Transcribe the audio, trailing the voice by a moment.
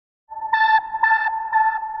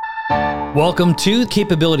Welcome to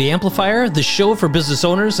Capability Amplifier, the show for business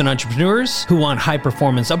owners and entrepreneurs who want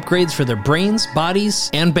high-performance upgrades for their brains, bodies,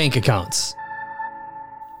 and bank accounts.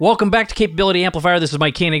 Welcome back to Capability Amplifier. This is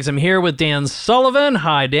Mike Koenigs. I'm here with Dan Sullivan.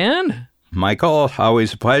 Hi, Dan. Michael,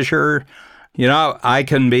 always a pleasure. You know, I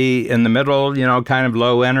can be in the middle, kind of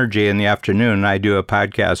low energy in the afternoon. I do a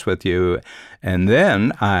podcast with you, and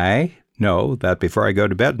then I know that before I go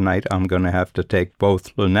to bed tonight, I'm going to have to take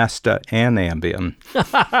both Lunesta and Ambien.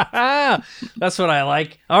 That's what I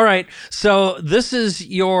like. All right. So this is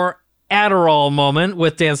your Adderall moment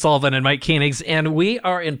with Dan Sullivan and Mike Koenigs, and we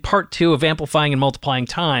are in part 2 of Amplifying and Multiplying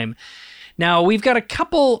Time. Now, we've got a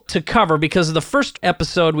couple to cover because of the first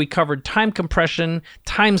episode, we covered time compression,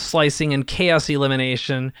 time slicing, and chaos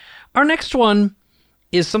elimination. Our next one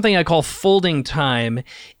is something I call folding time.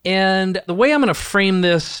 And the way I'm going to frame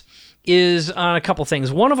this is on a couple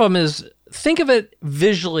things. One of them is, think of it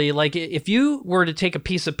visually, like if you were to take a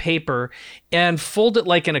piece of paper and fold it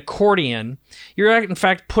like an accordion, you're in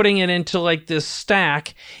fact putting it into like this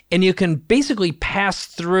stack, and you can basically pass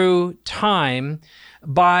through time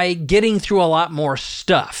by getting through a lot more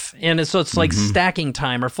stuff. And so it's like stacking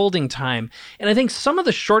time or folding time. And I think some of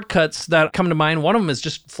the shortcuts that come to mind, one of them is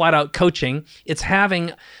just flat out coaching. It's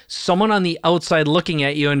having someone on the outside looking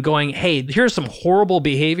at you and going, hey, here's some horrible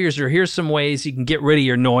behaviors, or here's some ways you can get rid of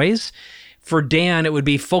your noise. For Dan, it would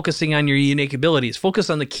be focusing on your unique abilities. Focus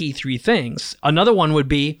on the key 3 things. Another one would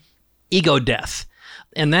be ego death.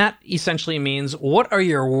 And that essentially means, what are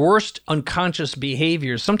your worst unconscious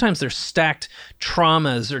behaviors? Sometimes they're stacked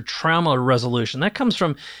traumas or trauma resolution. That comes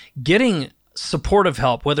from getting supportive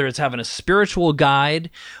help, whether it's having a spiritual guide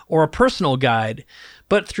or a personal guide.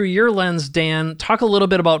 But through your lens, Dan, talk a little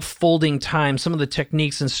bit about folding time, some of the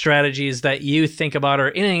techniques and strategies that you think about,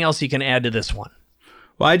 or anything else you can add to this one.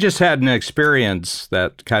 Well, I just had an experience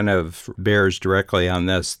that kind of bears directly on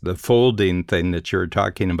this, the folding thing that you're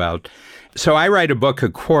talking about. So I write a book a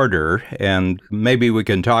quarter, and maybe we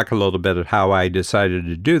can talk a little bit of how I decided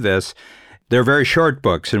to do this. They're very short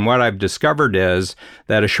books, and what I've discovered is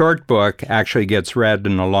that a short book actually gets read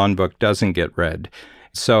and a long book doesn't get read.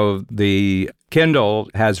 So the Kindle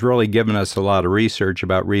has really given us a lot of research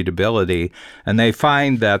about readability, and they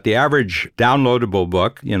find that the average downloadable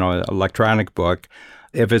book, electronic book,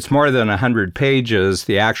 if it's more than 100 pages,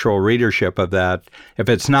 the actual readership of that, if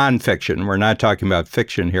it's nonfiction, we're not talking about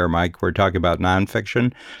fiction here, Mike, we're talking about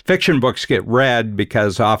nonfiction. Fiction books get read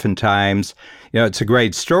because oftentimes, it's a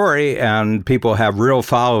great story and people have real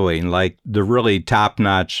following, like the really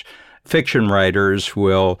top-notch fiction writers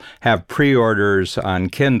will have pre-orders on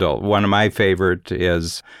Kindle. One of my favorite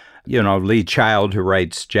is, Lee Child, who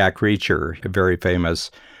writes Jack Reacher, a very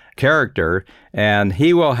famous character, and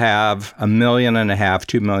he will have 1.5 million,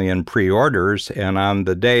 2 million pre-orders, and on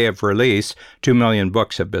the day of release, 2 million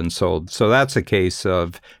books have been sold. So that's a case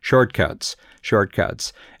of shortcuts.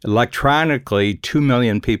 Electronically, 2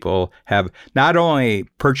 million people have not only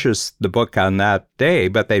purchased the book on that day,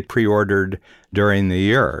 but they pre-ordered during the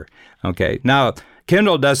year. Okay, now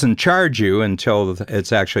Kindle doesn't charge you until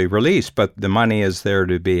it's actually released, but the money is there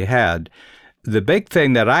to be had. The big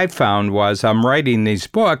thing that I found was I'm writing these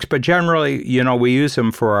books, but generally, we use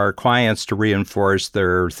them for our clients to reinforce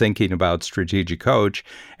their thinking about strategic coach.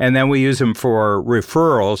 And then we use them for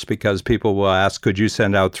referrals because people will ask, could you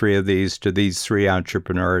send out 3 of these to these 3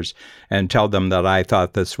 entrepreneurs and tell them that I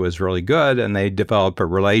thought this was really good, and they develop a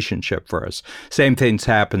relationship for us. Same thing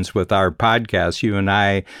happens with our podcast. You and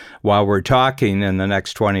I, while we're talking in the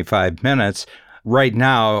next 25 minutes, right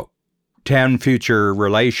now, 10 future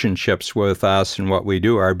relationships with us and what we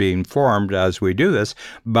do are being formed as we do this,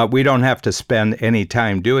 but we don't have to spend any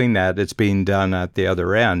time doing that. It's being done at the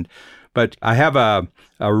other end. But I have a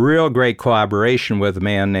real great collaboration with a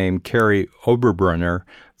man named Kerry Oberbrunner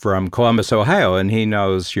from Columbus, Ohio, and he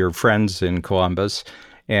knows your friends in Columbus.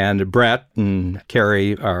 And Brett and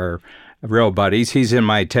Kerry are real buddies. He's in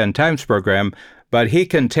my 10 Times program. But he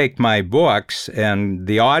can take my books and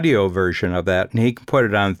the audio version of that, and he can put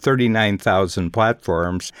it on 39,000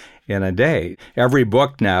 platforms in a day. Every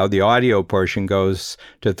book now, the audio portion goes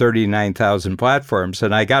to 39,000 platforms.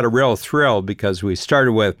 And I got a real thrill because we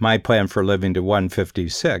started with My Plan for Living to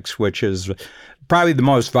 156, which is probably the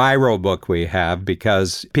most viral book we have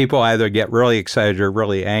because people either get really excited or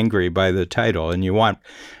really angry by the title, and you want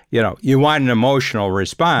an emotional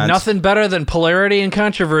response. Nothing better than polarity and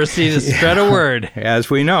controversy to spread a word. As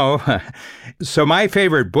we know. So my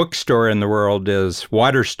favorite bookstore in the world is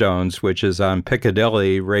Waterstones, which is on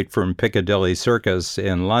Piccadilly, right from Piccadilly Circus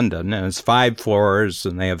in London, and it's 5 floors,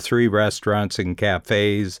 and they have 3 restaurants and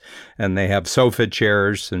cafes, and they have sofa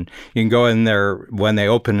chairs, and you can go in there when they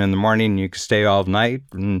open in the morning, you can stay all night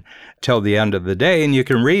until the end of the day, and you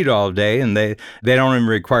can read all day, and they don't even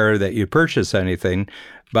require that you purchase anything.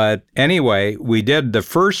 But anyway, we did the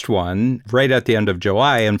first one right at the end of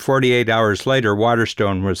July, and 48 hours later,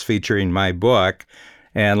 Waterstone was featuring my book.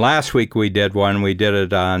 And last week we did one. We did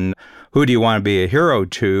it on Who Do You Want to Be a Hero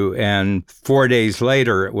To? And 4 days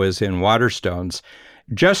later, it was in Waterstones.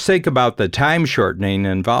 Just think about the time shortening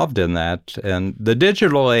involved in that. And the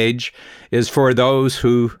digital age is for those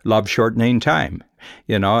who love shortening time.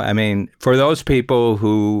 For those people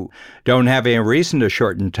who don't have any reason to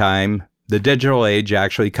shorten time, the digital age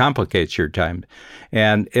actually complicates your time.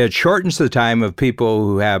 And it shortens the time of people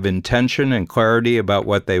who have intention and clarity about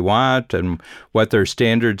what they want and what their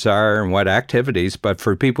standards are and what activities. But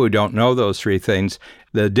for people who don't know those 3 things,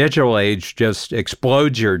 the digital age just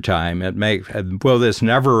explodes your time. Will this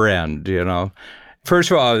never end,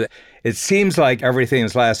 First of all, it seems like everything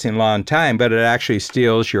is lasting a long time, but it actually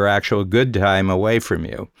steals your actual good time away from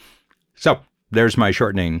you. So there's my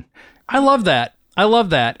shortening. I love that.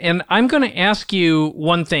 And I'm going to ask you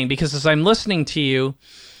one thing, because as I'm listening to you,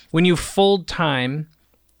 when you fold time,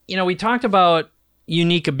 we talked about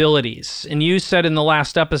unique abilities, and you said in the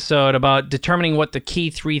last episode about determining what the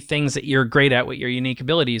key 3 things that you're great at, what your unique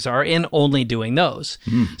abilities are, and only doing those.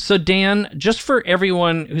 So Dan, just for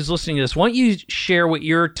everyone who's listening to this, why don't you share what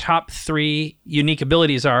your top 3 unique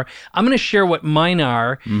abilities are? I'm going to share what mine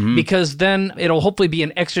are, because then it'll hopefully be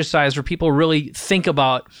an exercise where people really think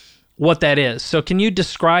about what that is. So can you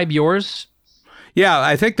describe yours? Yeah,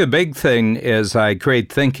 I think the big thing is I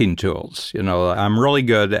create thinking tools. I'm really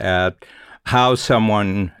good at how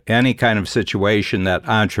any kind of situation that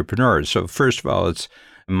entrepreneurs. So first of all, it's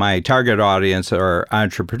my target audience are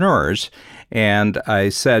entrepreneurs. And I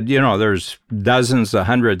said, there's dozens of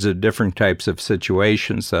hundreds of different types of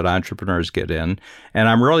situations that entrepreneurs get in. And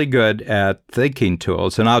I'm really good at thinking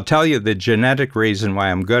tools. And I'll tell you the genetic reason why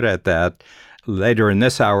I'm good at that later in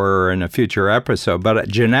this hour or in a future episode. But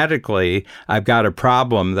genetically, I've got a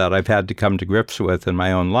problem that I've had to come to grips with in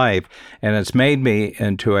my own life, and it's made me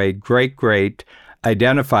into a great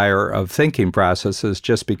identifier of thinking processes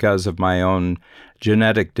just because of my own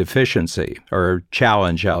genetic deficiency or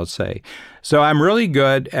challenge, I'll say. So I'm really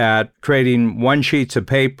good at creating 1 sheets of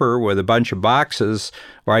paper with a bunch of boxes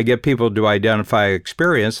where I get people to identify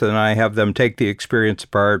experience, and I have them take the experience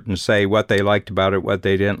apart and say what they liked about it, what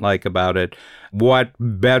they didn't like about it, what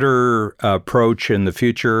better approach in the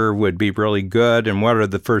future would be really good, and what are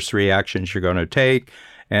the first 3 actions you're going to take.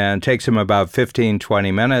 And it takes them about 15,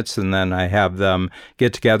 20 minutes, and then I have them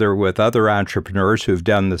get together with other entrepreneurs who've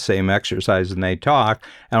done the same exercise, and they talk,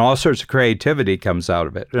 and all sorts of creativity comes out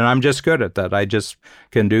of it. And I'm just good at that. I just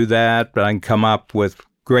can do that, but I can come up with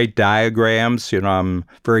great diagrams. I'm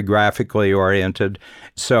very graphically oriented.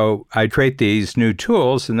 So I create these new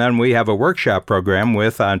tools, and then we have a workshop program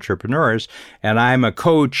with entrepreneurs, and I'm a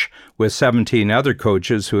coach with 17 other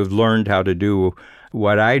coaches who have learned how to do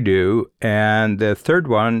what I do. And the third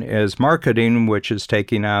one is marketing, which is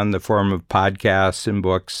taking on the form of podcasts and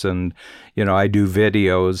books. And, I do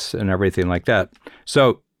videos and everything like that.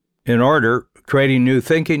 So in order, creating new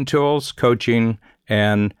thinking tools, coaching,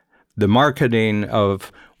 and the marketing of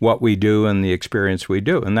what we do and the experience we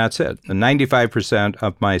do. And that's it. And 95%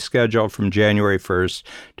 of my schedule from January 1st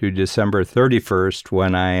to December 31st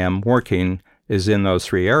when I am working is in those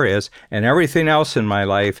 3 areas. And everything else in my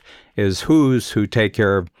life is who take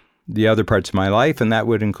care of the other parts of my life, and that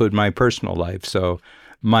would include my personal life. So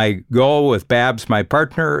my goal with Babs, my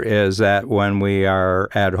partner, is that when we are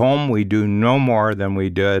at home, we do no more than we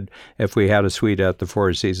did if we had a suite at the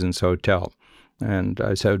Four Seasons Hotel. And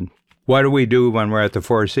I said, what do we do when we're at the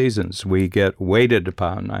Four Seasons? We get waited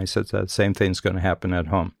upon. I said, that same thing's going to happen at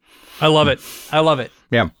home. I love it.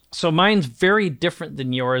 Yeah. So mine's very different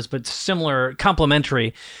than yours, but similar,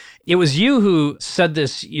 complementary. It was you who said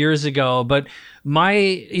this years ago, but my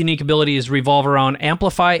unique abilities revolve around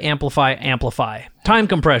amplify, amplify, amplify. Time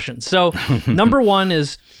compression. So number 1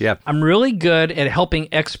 is I'm really good at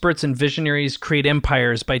helping experts and visionaries create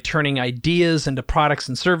empires by turning ideas into products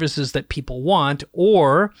and services that people want,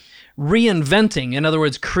 or reinventing, in other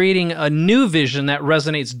words, creating a new vision that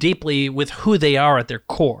resonates deeply with who they are at their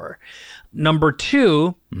core. Number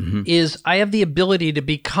 2 is I have the ability to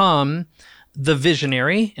become the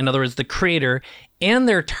visionary, in other words, the creator, and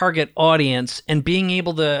their target audience, and being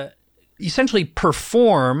able to essentially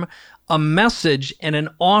perform a message and an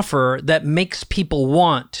offer that makes people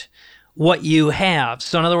want what you have.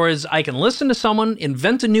 So in other words, I can listen to someone,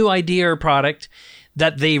 invent a new idea or product,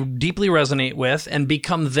 that they deeply resonate with and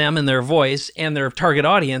become them in their voice and their target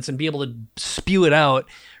audience and be able to spew it out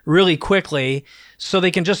really quickly so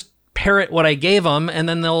they can just parrot what I gave them and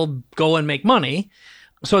then they'll go and make money.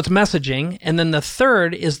 So it's messaging. And then the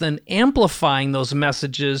third is then amplifying those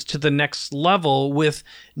messages to the next level with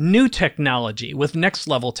new technology, with next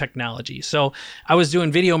level technology. So I was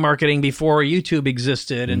doing video marketing before YouTube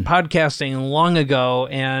existed and podcasting long ago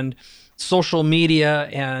and social media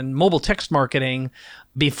and mobile text marketing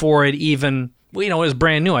before it even, it was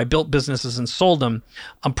brand new. I built businesses and sold them.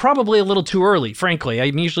 I'm probably a little too early, frankly.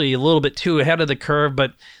 I'm usually a little bit too ahead of the curve,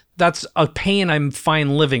 but that's a pain I'm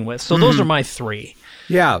fine living with. So those are my three.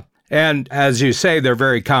 Yeah. And as you say, they're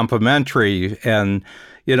very complementary. And,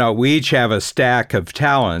 we each have a stack of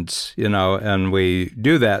talents, and we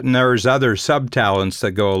do that. And there's other sub-talents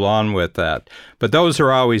that go along with that. But those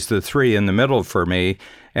are always the three in the middle for me.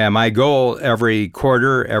 And my goal every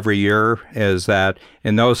quarter, every year, is that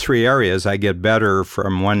in those three areas, I get better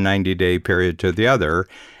from one 90-day period to the other.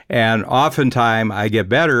 And oftentimes, I get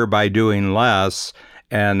better by doing less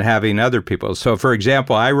and having other people. So, for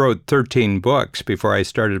example, I wrote 13 books before I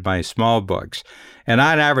started my small books. And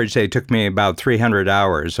on average, they took me about 300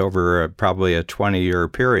 hours over probably a 20-year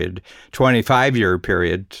period, 25-year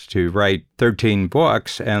period to write 13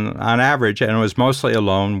 books. And on average, and it was mostly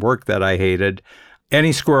alone, work that I hated.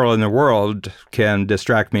 Any squirrel in the world can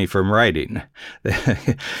distract me from writing.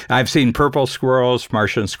 I've seen purple squirrels,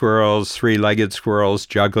 Martian squirrels, three-legged squirrels,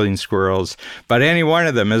 juggling squirrels, but any one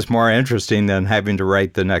of them is more interesting than having to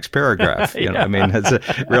write the next paragraph.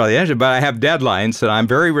 It's really interesting. But I have deadlines, and I'm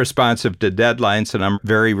very responsive to deadlines, and I'm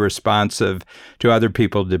very responsive to other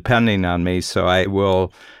people depending on me. So I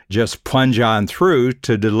will just plunge on through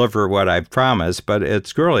to deliver what I've promised, but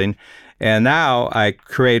it's grueling. And now I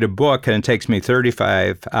create a book, and it takes me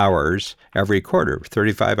 35 hours every quarter,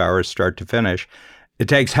 35 hours start to finish. It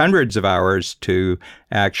takes hundreds of hours to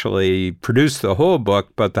actually produce the whole book,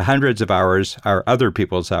 but the hundreds of hours are other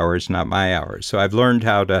people's hours, not my hours. So I've learned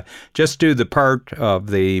how to just do the part of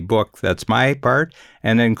the book that's my part,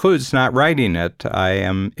 and it includes not writing it. I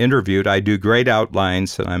am interviewed. I do great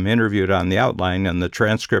outlines, and I'm interviewed on the outline, and the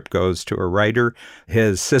transcript goes to a writer.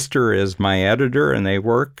 His sister is my editor, and they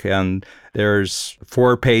work, and there's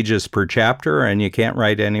 4 pages per chapter, and you can't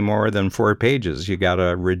write any more than 4 pages. You got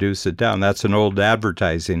to reduce it down. That's an old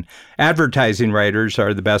advertising. Advertising writers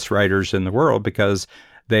are the best writers in the world because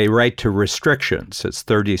they write to restrictions. It's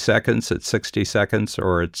 30 seconds, it's 60 seconds,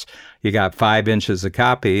 or it's you got 5 inches of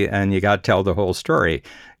copy and you got to tell the whole story.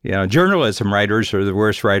 Journalism writers are the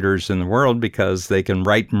worst writers in the world because they can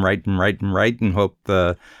write and write and write and write and hope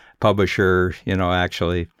the publisher,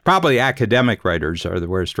 actually, probably academic writers are the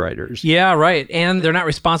worst writers. Yeah, right. And they're not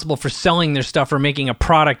responsible for selling their stuff or making a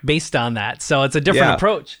product based on that. So it's a different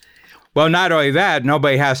approach. Well, not only that,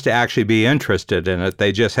 nobody has to actually be interested in it.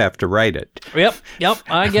 They just have to write it. Yep,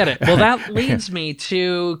 I get it. Well, that leads me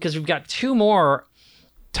to, because we've got 2 more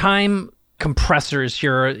time compressors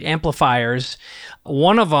here, amplifiers.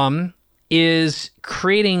 One of them is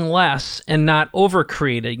creating less and not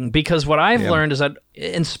over-creating, because what I've learned is that,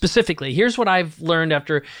 and specifically, here's what I've learned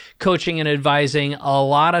after coaching and advising a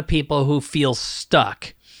lot of people who feel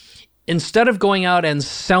stuck. Instead of going out and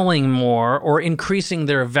selling more or increasing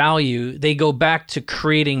their value, they go back to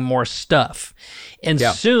creating more stuff. And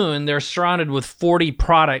soon they're surrounded with 40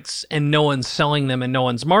 products and no one's selling them and no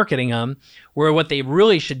one's marketing them, where what they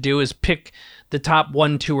really should do is pick the top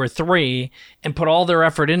 1, 2, or 3 and put all their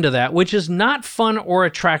effort into that, which is not fun or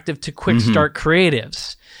attractive to quick start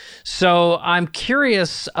creatives. So I'm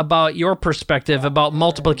curious about your perspective about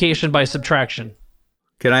multiplication by subtraction.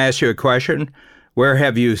 Can I ask you a question? Where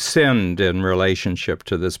have you sinned in relationship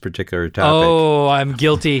to this particular topic? Oh, I'm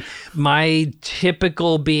guilty. My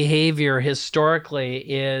typical behavior historically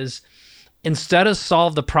is, instead of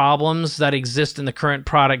solve the problems that exist in the current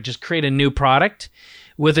product, just create a new product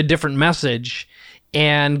with a different message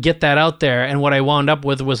and get that out there. And what I wound up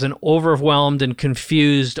with was an overwhelmed and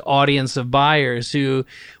confused audience of buyers who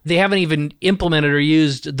they haven't even implemented or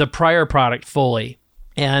used the prior product fully.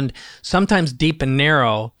 And sometimes deep and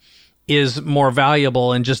narrow is more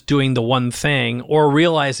valuable in just doing the one thing, or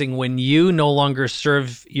realizing when you no longer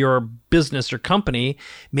serve your business or company,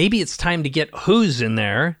 maybe it's time to get who's in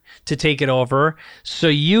there to take it over so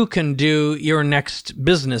you can do your next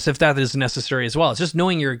business if that is necessary as well. It's just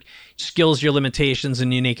knowing your skills, your limitations,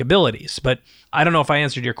 and unique abilities. But I don't know if I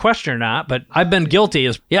answered your question or not, but I've been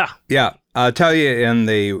guilty. Yeah. I'll tell you, in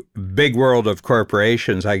the big world of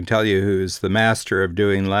corporations, I can tell you who's the master of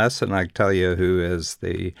doing less, and I can tell you who is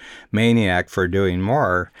the maniac for doing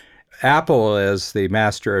more. Apple is the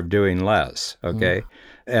master of doing less, okay?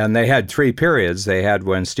 And they had 3 periods. They had,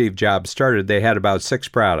 when Steve Jobs started, they had about 6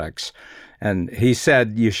 products. And he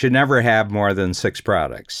said you should never have more than 6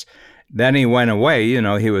 products. Then he went away,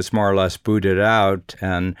 he was more or less booted out.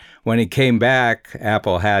 And when he came back,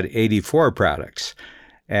 Apple had 84 products.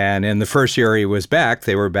 And in the first year he was back,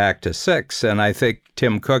 they were back to 6. And I think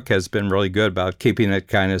Tim Cook has been really good about keeping it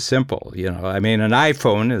kind of simple. I mean, an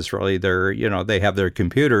iPhone is really their, they have their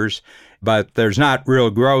computers, but there's not real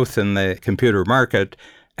growth in the computer market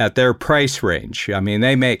at their price range. I mean,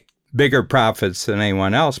 they make bigger profits than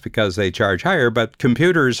anyone else because they charge higher, but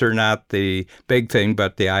computers are not the big thing,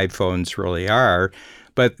 but the iPhones really are.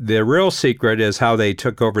 But the real secret is how they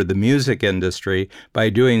took over the music industry by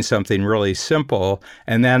doing something really simple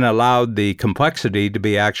and then allowed the complexity to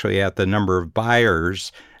be actually at the number of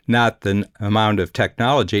buyers, not the amount of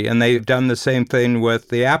technology. And they've done the same thing with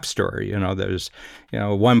the App Store. There's,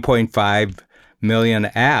 1.5 million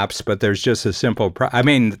apps, but there's just a simple I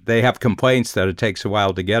mean, they have complaints that it takes a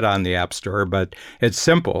while to get on the App Store, but it's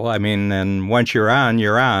simple. I mean, and once you're on,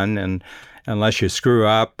 and unless you screw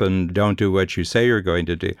up and don't do what you say you're going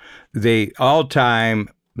to do. The all-time,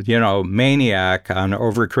 maniac on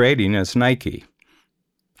overcreating is Nike.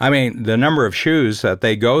 I mean, the number of shoes that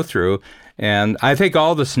they go through, and I think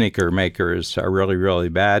all the sneaker makers are really, really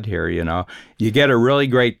bad here, You get a really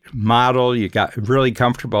great model, you got really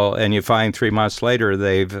comfortable, and you find 3 months later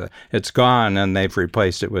it's gone and they've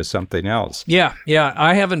replaced it with something else. Yeah.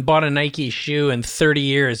 I haven't bought a Nike shoe in 30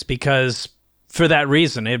 years because for that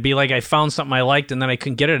reason. It'd be like I found something I liked and then I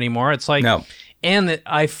couldn't get it anymore. It's like, no. And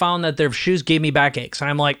I found that their shoes gave me backaches. And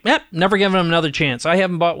I'm like, never giving them another chance. I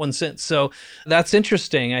haven't bought one since. So that's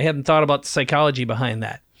interesting. I hadn't thought about the psychology behind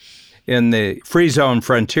that. In the Free Zone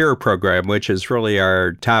Frontier program, which is really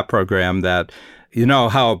our top program, that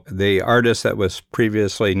how the artist that was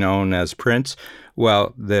previously known as Prince,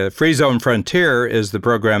 well, the Free Zone Frontier is the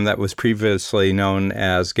program that was previously known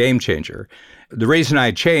as Game Changer. The reason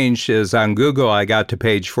I changed is on Google, I got to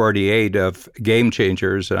page 48 of Game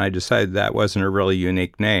Changers, and I decided that wasn't a really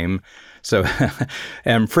unique name. So,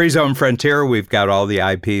 and Free Zone Frontier, we've got all the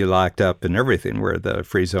IP locked up and everything. We're the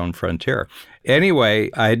Free Zone Frontier. Anyway,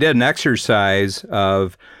 I did an exercise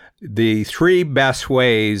of the 3 best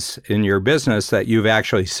ways in your business that you've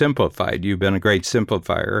actually simplified. You've been a great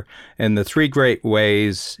simplifier. And the 3 great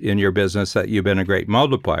ways in your business that you've been a great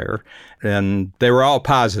multiplier. And they were all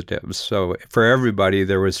positives. So for everybody,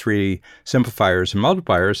 there was 3 simplifiers and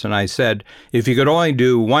multipliers. And I said, if you could only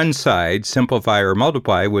do one side, simplify or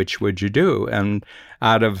multiply, which would you do? And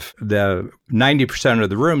out of the 90% of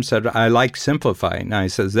the room said, I like simplifying. And I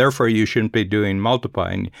says, therefore, you shouldn't be doing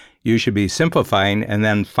multiplying. You should be simplifying and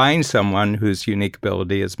then find someone whose unique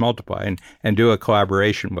ability is multiplying and do a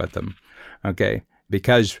collaboration with them, okay?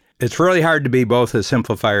 Because it's really hard to be both a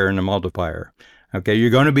simplifier and a multiplier, okay? You're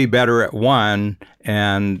going to be better at one,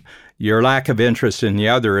 and your lack of interest in the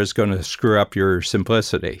other is going to screw up your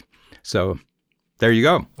simplicity. So there you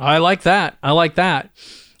go. I like that.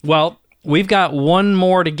 Well, we've got one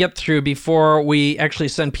more to get through before we actually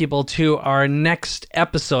send people to our next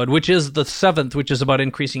episode, which is the 7th, which is about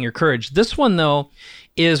increasing your courage. This one, though,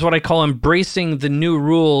 is what I call embracing the new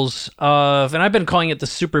rules of, and I've been calling it the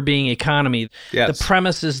super being economy. Yes. The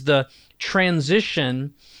premise is the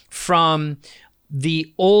transition from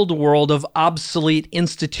the old world of obsolete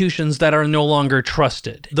institutions that are no longer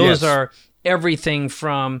trusted. Those are everything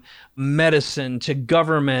from medicine to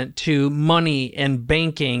government to money and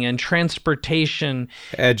banking and transportation.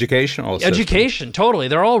 Education, totally.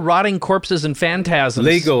 They're all rotting corpses and phantasms.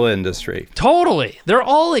 Legal industry. Totally. They're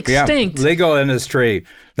all extinct. Yeah. Legal industry.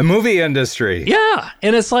 The movie industry. Yeah.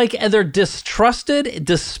 And it's like they're distrusted,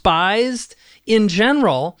 despised in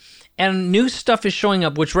general, and new stuff is showing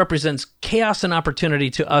up which represents chaos and opportunity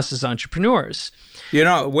to us as entrepreneurs.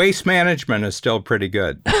 Waste management is still pretty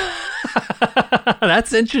good.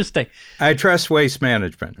 That's interesting. I trust waste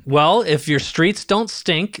management. Well, if your streets don't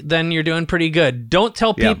stink, then you're doing pretty good. Don't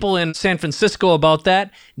tell people in San Francisco about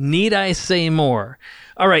that. Need I say more?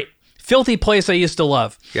 All right. Filthy place I used to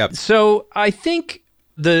love. Yep. So I think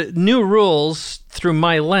the new rules through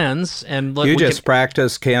my lens, and you just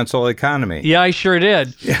practiced cancel economy. Yeah, I sure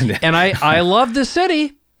did. And I love the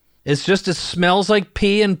city. It smells like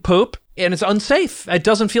pee and poop, and it's unsafe. It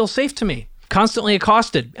doesn't feel safe to me. Constantly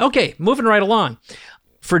accosted. Okay, moving right along.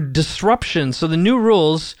 For disruption, so the new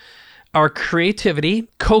rules are creativity,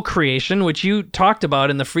 co-creation, which you talked about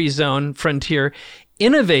in the Free Zone Frontier,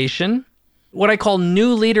 innovation, what I call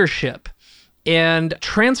new leadership, and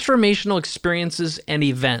transformational experiences and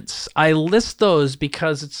events. I list those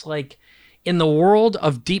because it's like in the world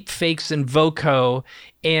of deep fakes and voco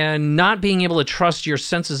and not being able to trust your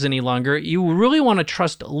senses any longer, you really want to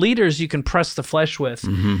trust leaders you can press the flesh with.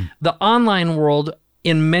 The online world,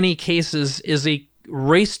 in many cases, is a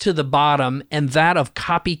race to the bottom, and that of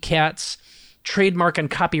copycats, trademark and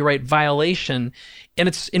copyright violation, and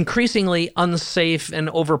it's increasingly unsafe and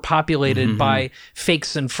overpopulated by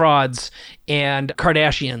fakes and frauds and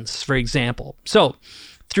Kardashians, for example. So,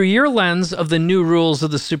 through your lens of the new rules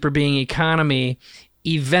of the super being economy,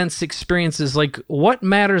 events, experiences, like what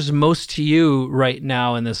matters most to you right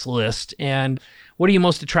now in this list, and what are you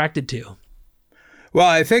most attracted to? Well,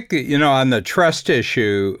 I think, on the trust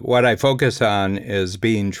issue, what I focus on is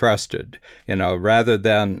being trusted, rather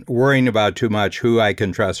than worrying about too much who I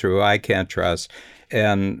can trust or who I can't trust.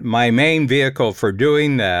 And my main vehicle for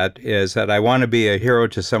doing that is that I want to be a hero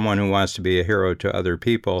to someone who wants to be a hero to other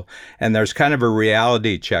people. And there's kind of a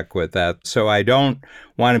reality check with that. So I don't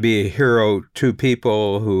want to be a hero to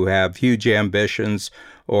people who have huge ambitions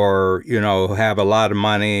or, have a lot of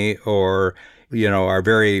money or are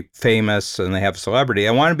very famous and they have celebrity.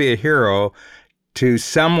 I want to be a hero to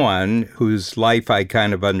someone whose life I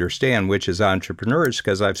kind of understand, which is entrepreneurs,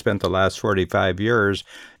 because I've spent the last 45 years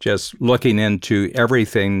just looking into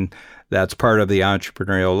everything that's part of the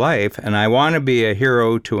entrepreneurial life. And I want to be a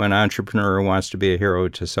hero to an entrepreneur who wants to be a hero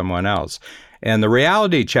to someone else. And the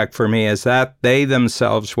reality check for me is that they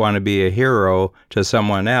themselves want to be a hero to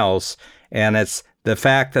someone else. And it's the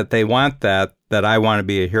fact that they want that I want to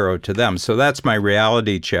be a hero to them. So that's my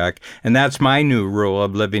reality check. And that's my new rule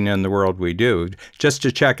of living in the world we do, just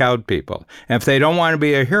to check out people. And if they don't want to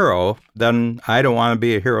be a hero, then I don't want to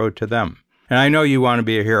be a hero to them. And I know you want to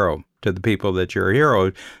be a hero to the people that you're a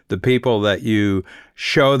hero, the people that you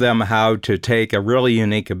show them how to take a really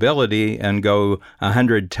unique ability and go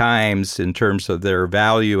 100 times in terms of their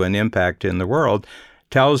value and impact in the world.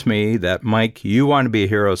 Tells me that, Mike, you want to be a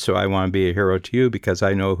hero, so I want to be a hero to you because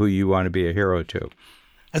I know who you want to be a hero to.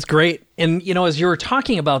 That's great. And, as you were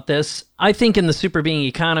talking about this, I think in the super being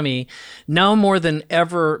economy, now more than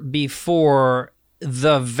ever before,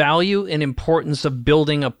 the value and importance of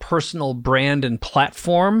building a personal brand and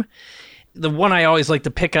platform. The one I always like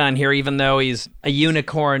to pick on here, even though he's a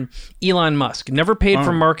unicorn, Elon Musk, never paid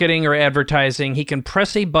for marketing or advertising. He can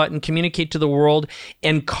press a button, communicate to the world,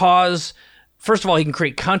 and cause... First of all, he can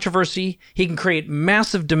create controversy, he can create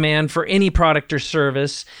massive demand for any product or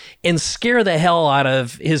service, and scare the hell out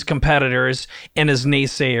of his competitors and his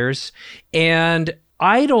naysayers. And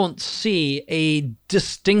I don't see a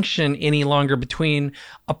distinction any longer between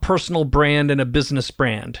a personal brand and a business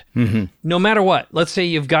brand. No matter what, let's say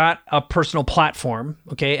you've got a personal platform,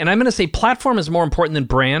 okay? And I'm going to say platform is more important than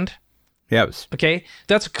brand. Yes. Okay?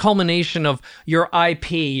 That's a culmination of your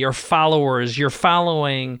IP, your followers, your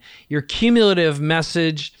following, your cumulative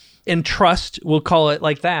message and trust, we'll call it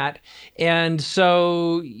like that. And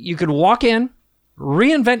so you could walk in,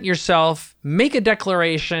 reinvent yourself, make a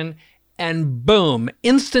declaration, and boom,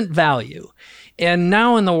 instant value. And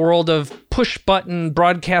now in the world of push button,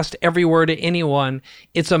 broadcast everywhere to anyone,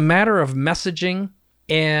 it's a matter of messaging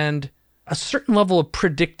and a certain level of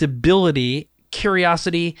predictability,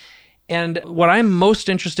 curiosity. And what I'm most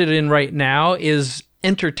interested in right now is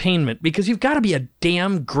entertainment, because you've got to be a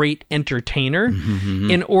damn great entertainer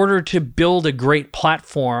in order to build a great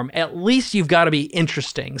platform. At least you've got to be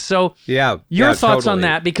interesting. So your thoughts on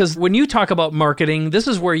that, because when you talk about marketing, this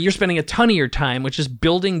is where you're spending a ton of your time, which is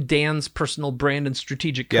building Dan's personal brand and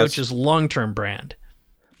Strategic Coach's long-term brand.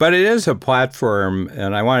 But it is a platform,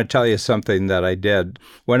 and I want to tell you something that I did.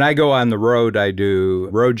 When I go on the road, I do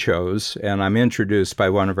road shows, and I'm introduced by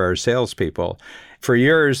one of our salespeople. For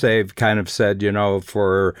years, they've kind of said,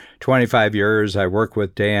 for 25 years, I work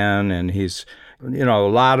with Dan, and he's, a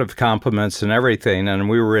lot of compliments and everything. And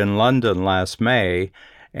we were in London last May,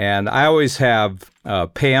 and I always have a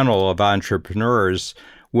panel of entrepreneurs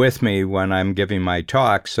with me when I'm giving my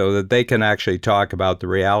talk so that they can actually talk about the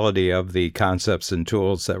reality of the concepts and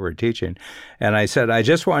tools that we're teaching. And I said, I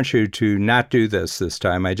just want you to not do this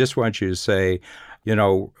time. I just want you to say,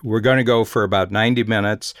 we're going to go for about 90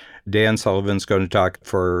 minutes. Dan Sullivan's going to talk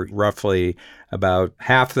for roughly about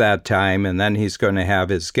half that time, and then he's going to have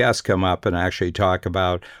his guests come up and actually talk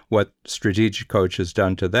about what Strategic Coach has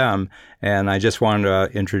done to them. And I just wanted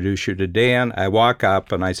to introduce you to Dan. I walk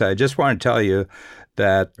up and I say, I just want to tell you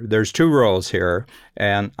that there's two roles here,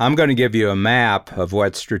 and I'm going to give you a map of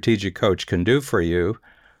what Strategic Coach can do for you,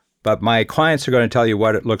 but my clients are going to tell you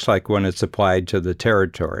what it looks like when it's applied to the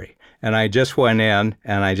territory. And I just went in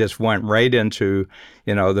and I just went right into,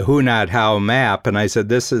 the who, not how map. And I said,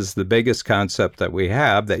 this is the biggest concept that we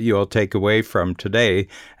have that you'll take away from today.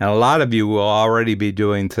 And a lot of you will already be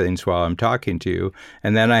doing things while I'm talking to you.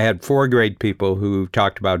 And then I had 4 great people who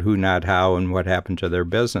talked about who, not how, and what happened to their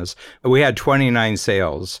business. We had 29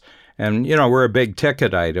 sales. And, we're a big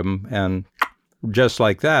ticket item. And just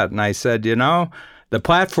like that. And I said, the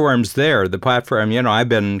platform's there. The platform, I've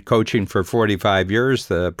been coaching for 45 years,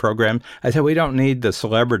 the program. I said, we don't need the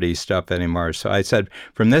celebrity stuff anymore. So I said,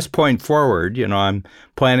 from this point forward, I'm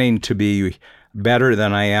planning to be better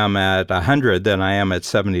than I am at 100 than I am at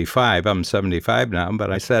 75. I'm 75 now. But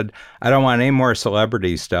I said, I don't want any more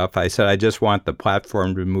celebrity stuff. I said, I just want the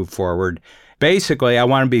platform to move forward. Basically, I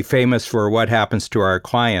want to be famous for what happens to our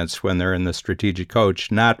clients when they're in the strategic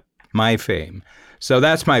coach, not my fame. So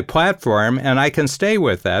that's my platform, and I can stay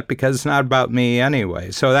with that because it's not about me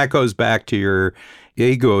anyway. So that goes back to your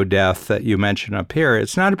ego death that you mentioned up here.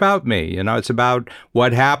 It's not about me, it's about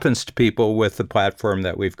what happens to people with the platform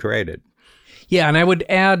that we've created. Yeah, and I would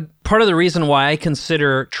add part of the reason why I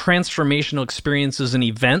consider transformational experiences and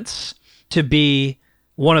events to be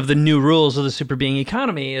one of the new rules of the super being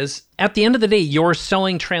economy is at the end of the day, you're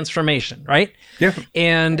selling transformation, right? Yeah.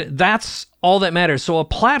 And that's all that matters. So a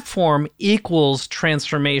platform equals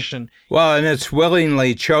transformation. Well, and it's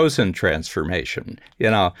willingly chosen transformation.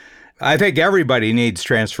 I think everybody needs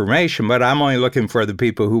transformation, but I'm only looking for the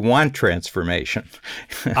people who want transformation.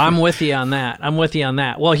 I'm with you on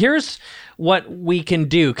that. Well, here's what we can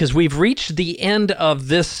do, because we've reached the end of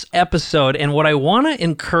this episode. And what I want to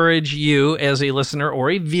encourage you as a listener or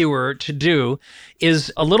a viewer to do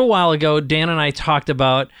is a little while ago, Dan and I talked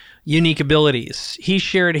about unique abilities. He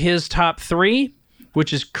shared his top 3,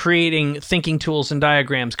 which is creating thinking tools and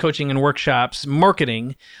diagrams, coaching and workshops,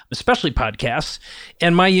 marketing, especially podcasts,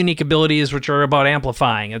 and my unique abilities, which are about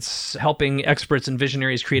amplifying. It's helping experts and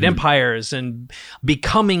visionaries create empires and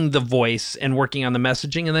becoming the voice and working on the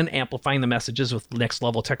messaging and then amplifying the messages with next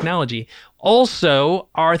level technology. Also,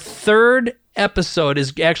 our 3rd episode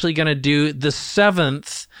is actually going to do the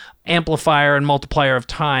 7th amplifier and multiplier of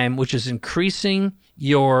time, which is increasing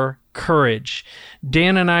your courage.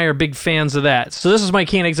 Dan and I are big fans of that. So this is Mike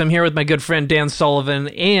Koenigs. I'm here with my good friend Dan Sullivan,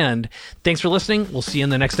 and thanks for listening. We'll see you in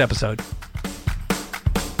the next episode.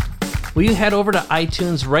 Will you head over to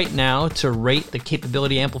iTunes right now to rate the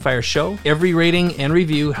Capability Amplifier show? Every rating and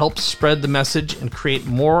review helps spread the message and create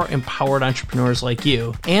more empowered entrepreneurs like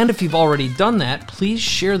you. And if you've already done that, please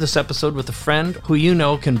share this episode with a friend who you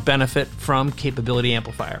know can benefit from Capability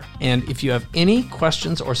Amplifier. And if you have any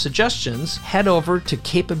questions or suggestions, head over to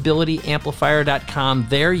capabilityamplifier.com.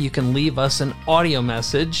 There you can leave us an audio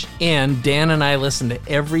message, and Dan and I listen to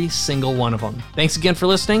every single one of them. Thanks again for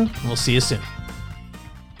listening, and we'll see you soon.